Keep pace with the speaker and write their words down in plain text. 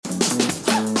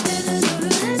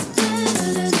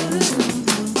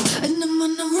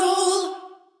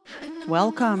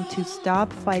Welcome to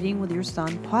Stop Fighting with Your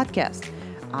Son podcast.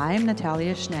 I'm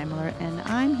Natalia Schneimler, and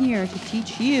I'm here to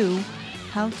teach you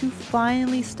how to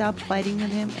finally stop fighting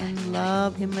with him and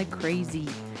love him like crazy.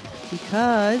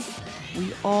 Because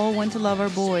we all want to love our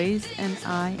boys, and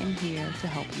I am here to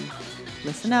help you.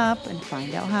 Listen up and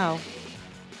find out how.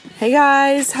 Hey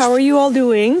guys, how are you all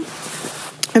doing?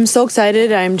 I'm so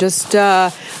excited. I'm just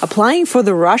applying for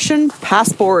the Russian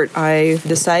passport. I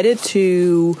decided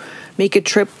to make a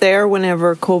trip there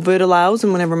whenever COVID allows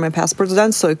and whenever my passport's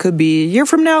done. So it could be a year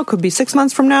from now, it could be 6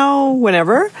 months from now,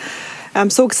 whenever. I'm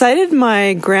so excited.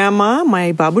 My grandma,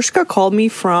 my babushka, called me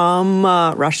from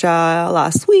Russia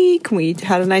last week. We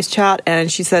had a nice chat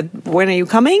and she said, when are you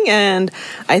coming? And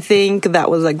I think that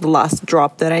was like the last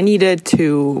drop that I needed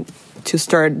to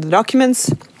start the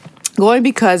documents going,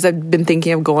 because I've been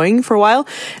thinking of going for a while.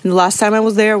 And the last time I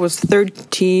was there was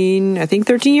 13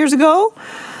 years ago.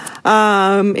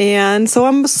 And so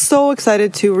I'm so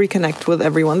excited to reconnect with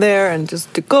everyone there and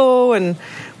just to go. And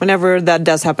whenever that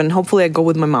does happen, hopefully I go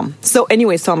with my mom. So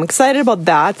anyway, so I'm excited about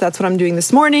that. That's what I'm doing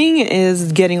this morning,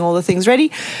 is getting all the things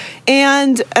ready.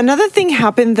 And another thing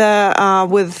happened that,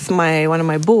 with one of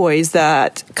my boys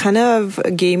that kind of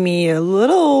gave me a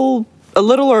little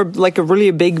or like a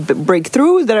really big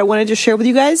breakthrough that I wanted to share with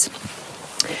you guys.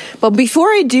 But before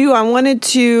I do, I wanted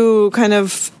to kind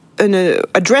of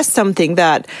address something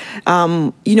that,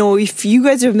 if you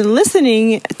guys have been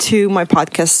listening to my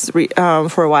podcast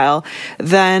for a while,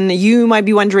 then you might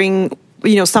be wondering,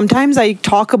 sometimes I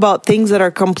talk about things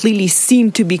that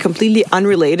seem to be completely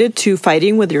unrelated to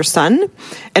fighting with your son.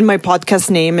 And my podcast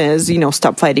name is,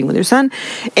 Stop Fighting with Your Son.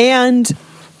 And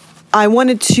I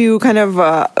wanted to kind of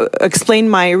explain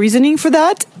my reasoning for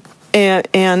that.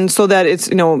 And so that it's,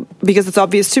 because it's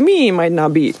obvious to me, it might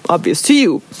not be obvious to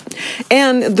you.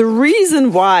 And the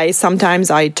reason why sometimes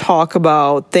I talk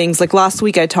about things, like last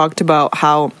week I talked about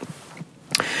how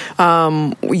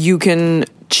you can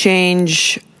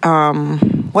change...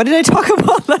 what did I talk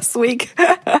about last week?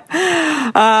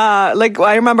 I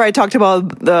remember I talked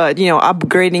about the,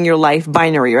 upgrading your life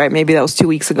binary, right? Maybe that was 2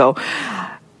 weeks ago.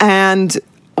 And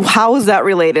how is that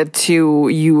related to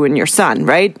you and your son,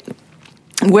 right?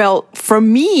 Well, for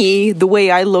me, the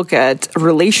way I look at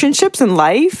relationships in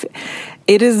life,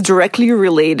 it is directly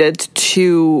related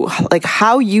to like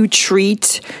how you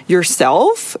treat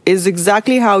yourself is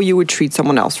exactly how you would treat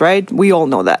someone else, right? We all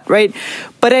know that, right?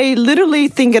 But I literally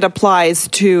think it applies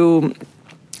to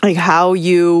like how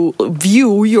you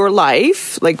view your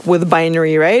life, like with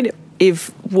binary, right?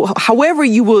 However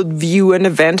you would view an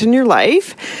event in your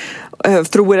life,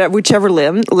 through whichever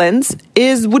lens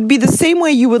would be the same way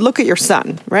you would look at your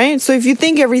son, right? So if you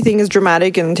think everything is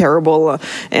dramatic and terrible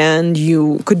and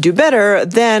you could do better,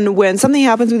 then when something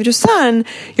happens with your son,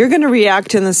 you're going to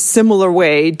react in a similar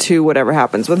way to whatever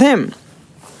happens with him.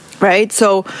 Right?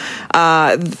 So,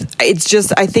 it's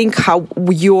just, I think how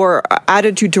your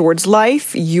attitude towards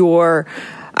life, your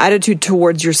attitude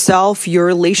towards yourself, your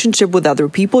relationship with other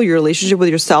people, your relationship with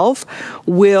yourself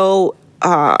will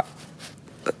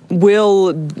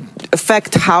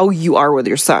affect how you are with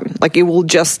your son. Like it will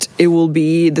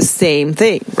be the same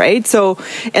thing, right? So,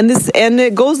 and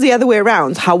it goes the other way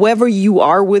around. However you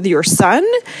are with your son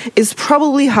is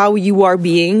probably how you are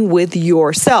being with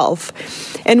yourself.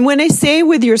 And when I say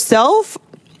with yourself,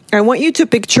 I want you to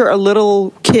picture a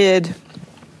little kid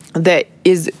that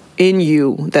is in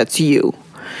you, that's you.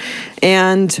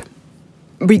 And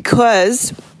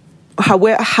because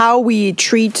how we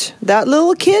treat that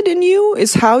little kid in you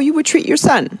is how you would treat your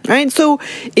son, right? So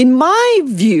in my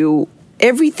view,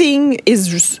 everything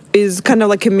is kind of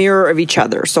like a mirror of each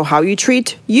other. So how you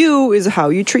treat you is how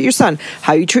you treat your son.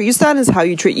 How you treat your son is how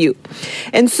you treat you.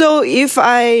 And so if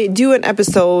I do an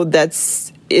episode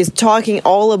is talking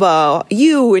all about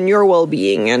you and your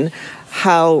well-being and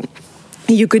how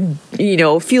you could,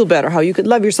 feel better, how you could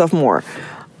love yourself more,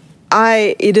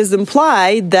 it is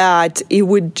implied that it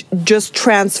would just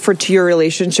transfer to your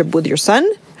relationship with your son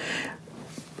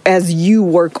as you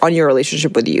work on your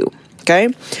relationship with you. Okay.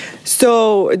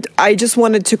 So I just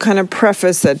wanted to kind of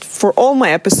preface it for all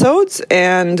my episodes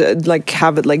and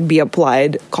have it be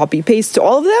applied, copy paste to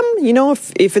all of them.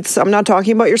 If I'm not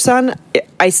talking about your son,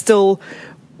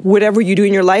 whatever you do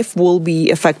in your life will be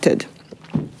affected.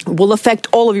 Will affect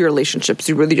all of your relationships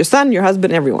with your son, your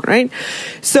husband, everyone, right?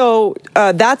 So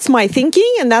that's my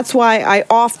thinking, and that's why I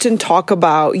often talk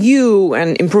about you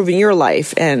and improving your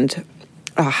life and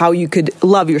how you could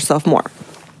love yourself more.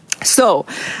 So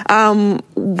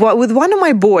with one of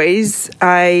my boys,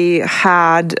 I've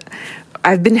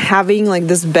been having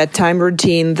this bedtime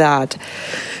routine that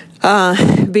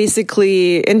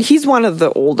basically, and he's one of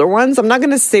the older ones. I'm not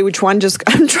going to say which one, just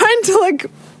I'm trying to like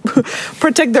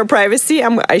protect their privacy.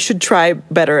 I should try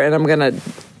better, and I'm going to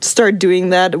start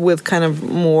doing that with kind of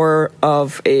more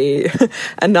of a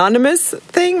anonymous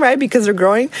thing, right? Because they're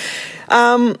growing.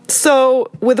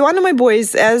 So with one of my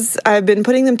boys, as I've been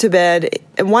putting them to bed,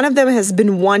 one of them has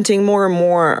been wanting more and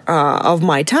more of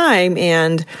my time,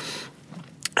 and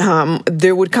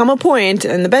there would come a point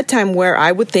in the bedtime where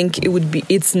I would think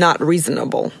it's not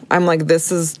reasonable. I'm like,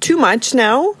 this is too much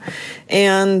now,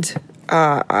 and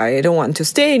I don't want to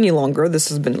stay any longer. This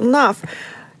has been enough.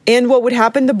 And what would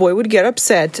happen, the boy would get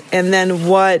upset, and then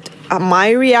my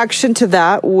reaction to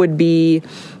that would be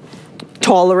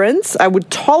tolerance. I would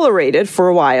tolerate it for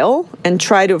a while and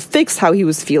try to fix how he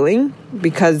was feeling,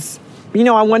 because,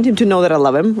 I want him to know that I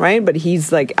love him, right? But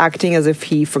he's like acting as if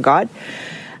he forgot.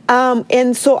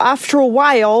 And so after a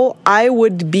while, I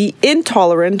would be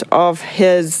intolerant of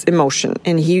his emotion,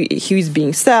 and he was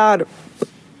being sad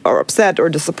or upset or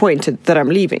disappointed that I'm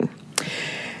leaving.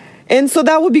 And so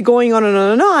that would be going on and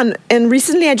on and on. And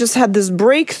recently I just had this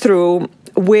breakthrough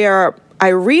where I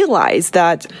realized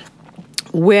that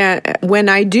when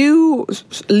I do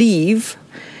leave,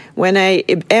 when I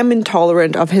am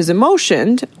intolerant of his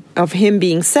emotion, of him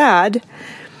being sad,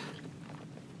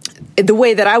 the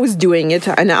way that I was doing it,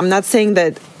 and I'm not saying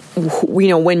that,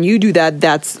 when you do that,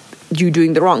 that's you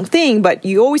doing the wrong thing, but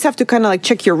you always have to kind of like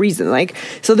check your reason. Like,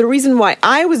 so the reason why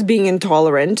I was being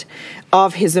intolerant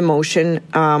of his emotion,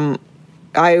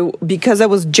 because I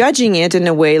was judging it in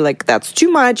a way like that's too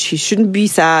much, he shouldn't be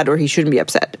sad or he shouldn't be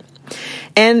upset.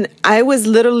 And I was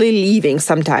literally leaving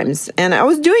sometimes, and I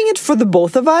was doing it for the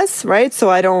both of us, right? So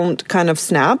I don't kind of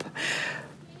snap.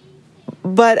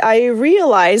 But I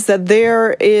realized that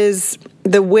there is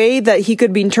the way that he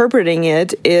could be interpreting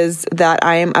it is that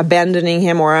I am abandoning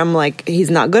him, or I'm like, he's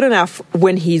not good enough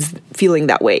when he's feeling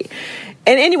that way.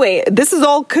 And anyway, this is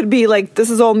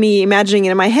all me imagining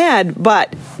it in my head.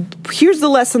 But here's the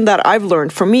lesson that I've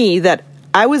learned for me, that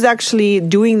I was actually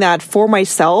doing that for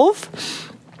myself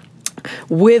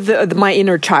with my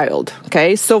inner child.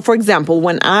 Okay. So for example,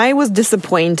 when I was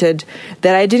disappointed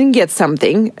that I didn't get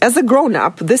something as a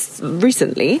grown-up this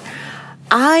recently,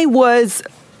 I was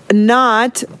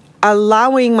not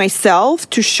allowing myself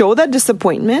to show that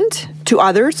disappointment to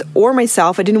others or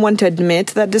myself. I didn't want to admit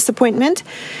that disappointment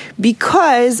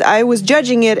because I was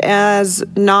judging it as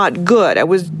not good. I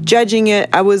was judging it.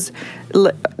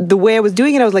 The way I was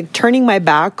doing it, I was like turning my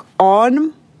back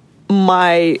on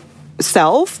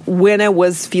myself when I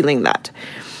was feeling that.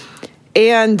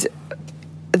 And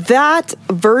that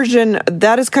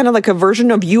is kind of like a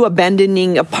version of you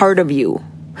abandoning a part of you,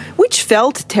 which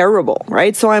felt terrible,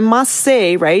 right? So I must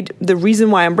say, right, the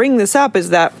reason why I'm bringing this up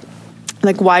is that,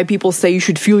 like, why people say you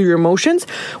should feel your emotions.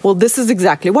 Well, this is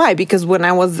exactly why, because when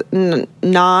I was when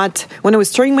I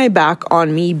was turning my back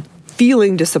on me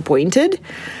feeling disappointed,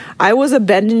 I was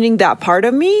abandoning that part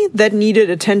of me that needed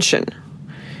attention.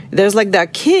 There's like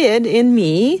that kid in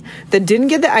me that didn't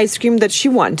get the ice cream that she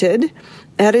wanted,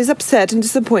 that is upset and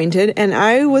disappointed, and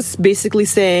I was basically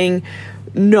saying,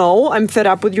 no, I'm fed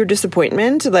up with your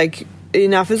disappointment. Like,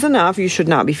 enough is enough. You should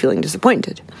not be feeling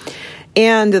disappointed.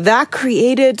 And that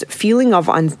created feeling of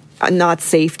not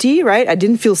safety, right? I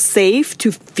didn't feel safe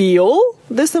to feel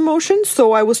this emotion,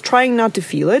 so I was trying not to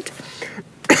feel it,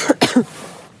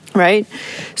 right?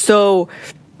 So,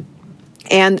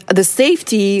 and the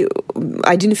safety,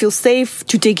 I didn't feel safe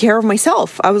to take care of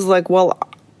myself. I was like, well,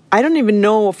 I don't even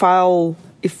know if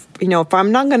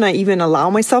I'm not going to even allow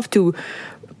myself to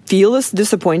feel this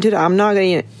disappointed, I'm not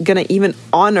going to even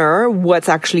honor what's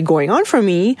actually going on for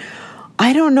me,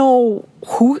 I don't know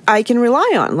who I can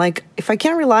rely on. Like, if I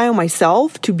can't rely on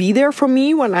myself to be there for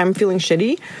me when I'm feeling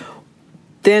shitty,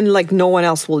 then like no one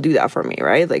else will do that for me,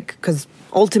 right? Like, because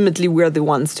ultimately we're the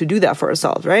ones to do that for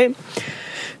ourselves, right?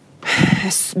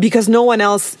 Because no one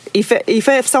else,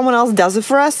 if someone else does it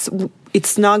for us,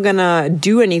 it's not gonna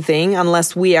do anything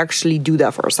unless we actually do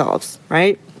that for ourselves,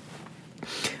 right?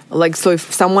 Like, so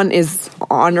if someone is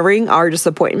honoring our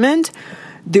disappointment,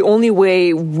 the only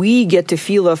way we get to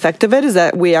feel the effect of it is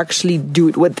that we actually do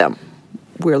it with them.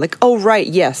 We're like, oh, right,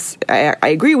 yes, I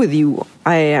agree with you.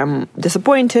 I am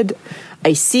disappointed.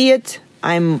 I see it.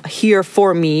 I'm here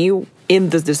for me in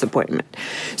this disappointment.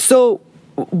 So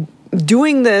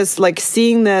doing this, like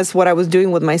seeing this, what I was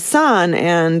doing with my son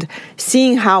and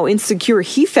seeing how insecure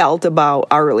he felt about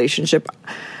our relationship,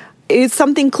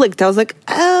 something clicked. I was like,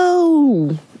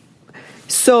 oh.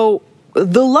 So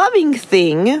the loving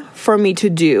thing for me to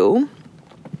do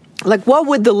Like, what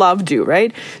would the love do,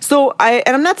 right? So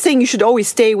I'm not saying you should always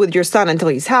stay with your son until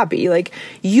he's happy. Like,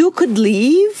 you could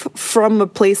leave from a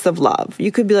place of love.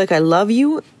 You could be like, I love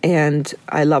you and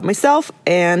I love myself,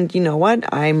 and you know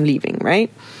what? I'm leaving,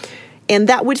 right? And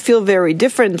that would feel very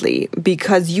differently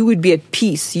because you would be at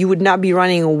peace. You would not be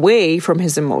running away from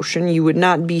his emotion. You would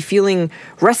not be feeling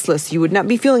restless. You would not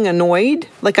be feeling annoyed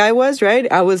like I was, right?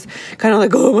 I was kind of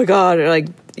like, oh my God, like,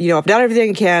 I've done everything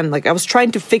I can. Like, I was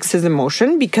trying to fix his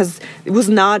emotion because I was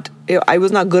not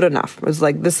good enough. It was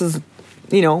like, this is,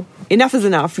 enough is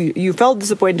enough. You felt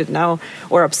disappointed now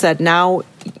or upset. Now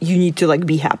you need to like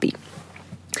be happy.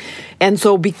 And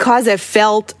so because I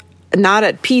felt not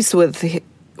at peace with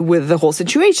the whole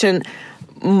situation,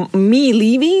 me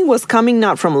leaving was coming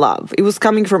not from love. It was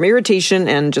coming from irritation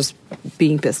and just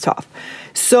being pissed off.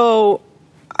 So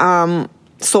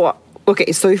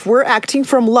if we're acting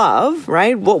from love,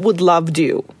 right, what would love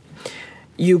do?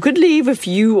 You could leave if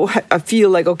you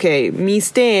feel like, okay, me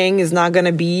staying is not going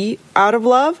to be out of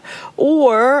love.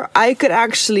 Or I could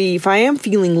actually, if I am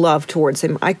feeling love towards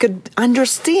him, I could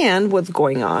understand what's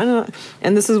going on.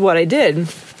 And this is what I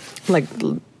did. Like,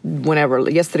 whenever,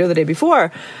 yesterday or the day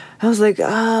before, I was like,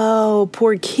 oh,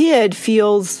 poor kid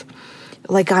feels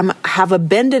like I have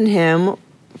abandoned him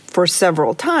for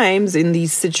several times in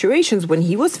these situations when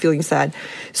he was feeling sad.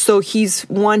 So he's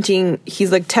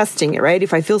like testing it, right?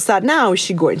 If I feel sad now, is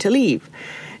she going to leave?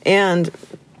 And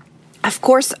of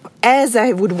course, as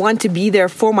I would want to be there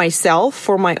for myself,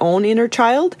 for my own inner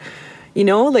child,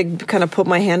 like kind of put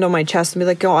my hand on my chest and be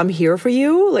like, oh, I'm here for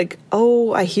you. Like,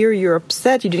 oh, I hear you're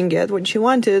upset. You didn't get what you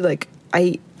wanted. Like,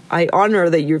 I honor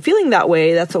that you're feeling that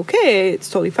way. That's okay. It's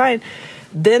totally fine.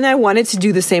 Then I wanted to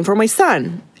do the same for my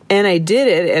son. And I did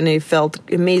it, and it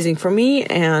felt amazing for me,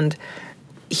 and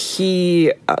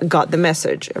he got the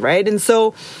message, right? And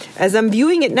so as I'm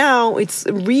viewing it now, it's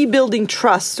rebuilding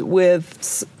trust with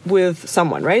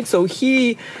someone, right? So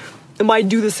he might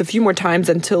do this a few more times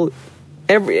until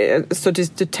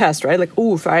to test, right? Like,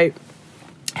 if I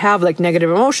have like negative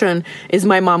emotion, is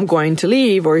my mom going to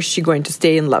leave, or is she going to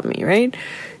stay and love me, right?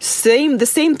 The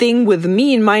same thing with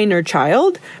me and my inner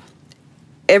child.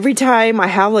 Every time I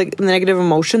have like negative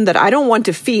emotion that I don't want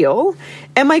to feel,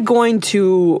 am I going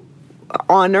to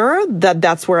honor that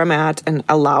that's where I'm at and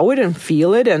allow it and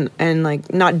feel it and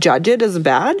like not judge it as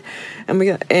bad?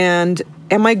 And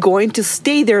am I going to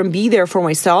stay there and be there for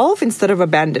myself instead of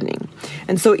abandoning?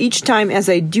 And so each time as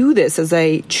I do this, as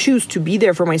I choose to be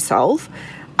there for myself,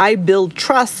 I build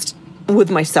trust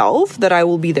with myself that I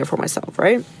will be there for myself,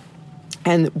 right?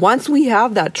 And once we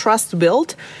have that trust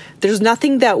built, there's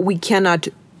nothing that we cannot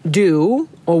do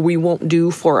or we won't do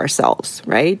for ourselves,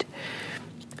 right?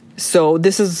 So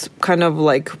this is kind of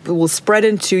like, it will spread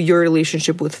into your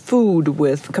relationship with food,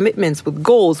 with commitments, with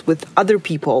goals, with other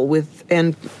people,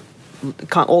 and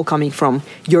all coming from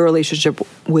your relationship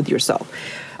with yourself.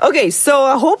 Okay, so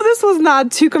I hope this was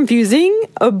not too confusing,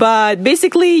 but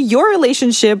basically your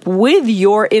relationship with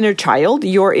your inner child,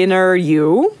 your inner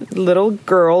you, little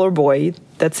girl or boy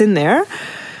that's in there,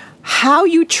 how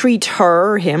you treat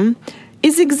her or him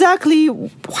is exactly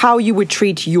how you would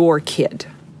treat your kid,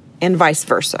 and vice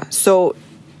versa. So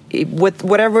with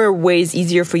whatever way is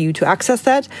easier for you to access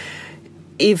that,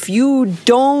 if you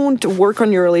don't work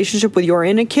on your relationship with your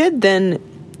inner kid, then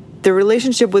the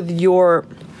relationship with your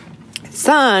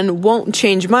son won't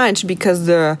change much because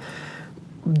the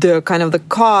kind of the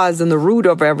cause and the root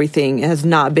of everything has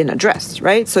not been addressed,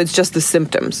 right? So it's just the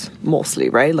symptoms mostly,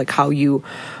 right? Like how you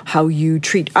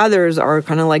treat others are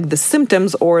kind of like the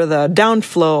symptoms or the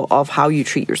downflow of how you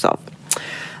treat yourself.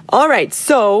 All right,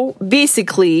 so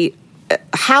basically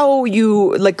how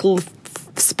you like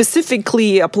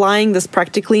specifically applying this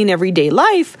practically in everyday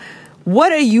life,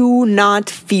 what are you not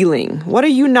feeling? What are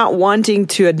you not wanting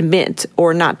to admit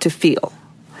or not to feel,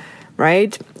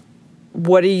 right?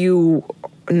 What are you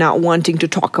not wanting to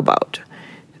talk about?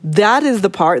 That is the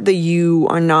part that you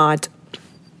are not,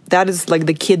 that is like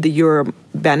the kid that you're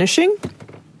banishing.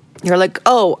 You're like,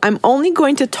 oh, I'm only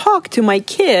going to talk to my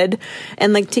kid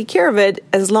and like take care of it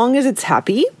as long as it's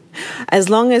happy, as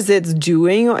long as it's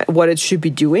doing what it should be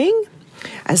doing,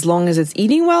 as long as it's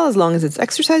eating well, as long as it's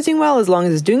exercising well, as long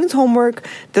as it's doing its homework.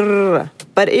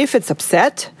 But if it's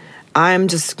upset, I'm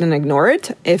just going to ignore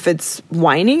it. If it's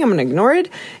whining, I'm going to ignore it.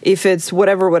 If it's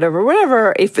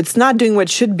whatever, if it's not doing what it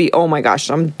should be, oh my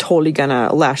gosh, I'm totally going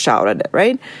to lash out at it,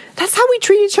 right? That's how we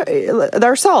treat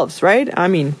ourselves, right? I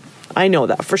mean, I know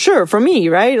that for sure, for me,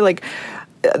 right? Like,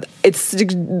 it's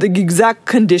the exact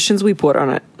conditions we put on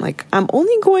it. Like, I'm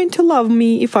only going to love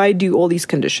me if I do all these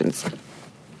conditions.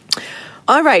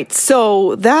 All right,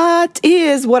 so that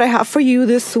is what I have for you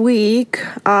this week.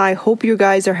 I hope you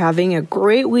guys are having a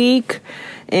great week,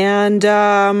 and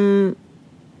I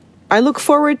look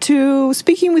forward to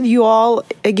speaking with you all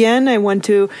again. I want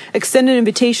to extend an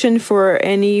invitation for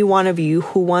any one of you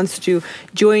who wants to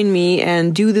join me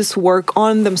and do this work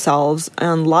on themselves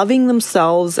and loving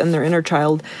themselves and their inner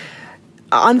child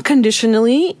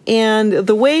unconditionally. And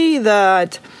the way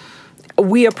that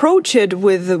we approach it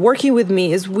with working with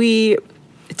me is we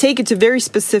take it to very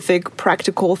specific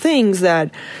practical things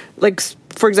that, like,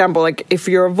 for example, like if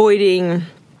you're avoiding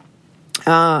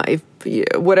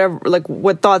whatever, like,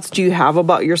 what thoughts do you have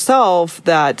about yourself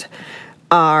that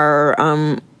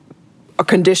are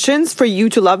conditions for you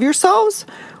to love yourselves?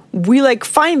 We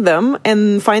find them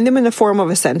in the form of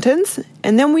a sentence,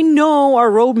 and then we know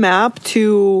our roadmap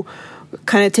to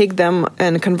kind of take them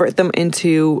and convert them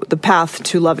into the path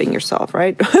to loving yourself,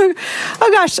 right? Oh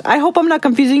gosh, I hope I'm not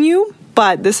confusing you,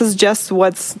 but this is just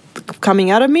what's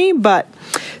coming out of me. But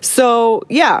so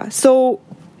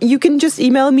you can just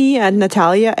email me at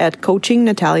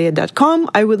natalia@coachingnatalia.com.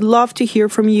 I would love to hear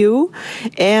from you,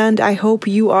 and I hope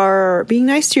you are being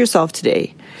nice to yourself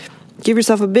today. Give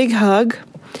yourself a big hug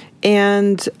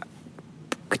and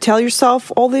tell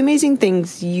yourself all the amazing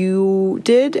things you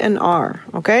did and are,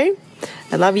 okay?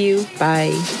 I love you.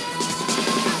 Bye.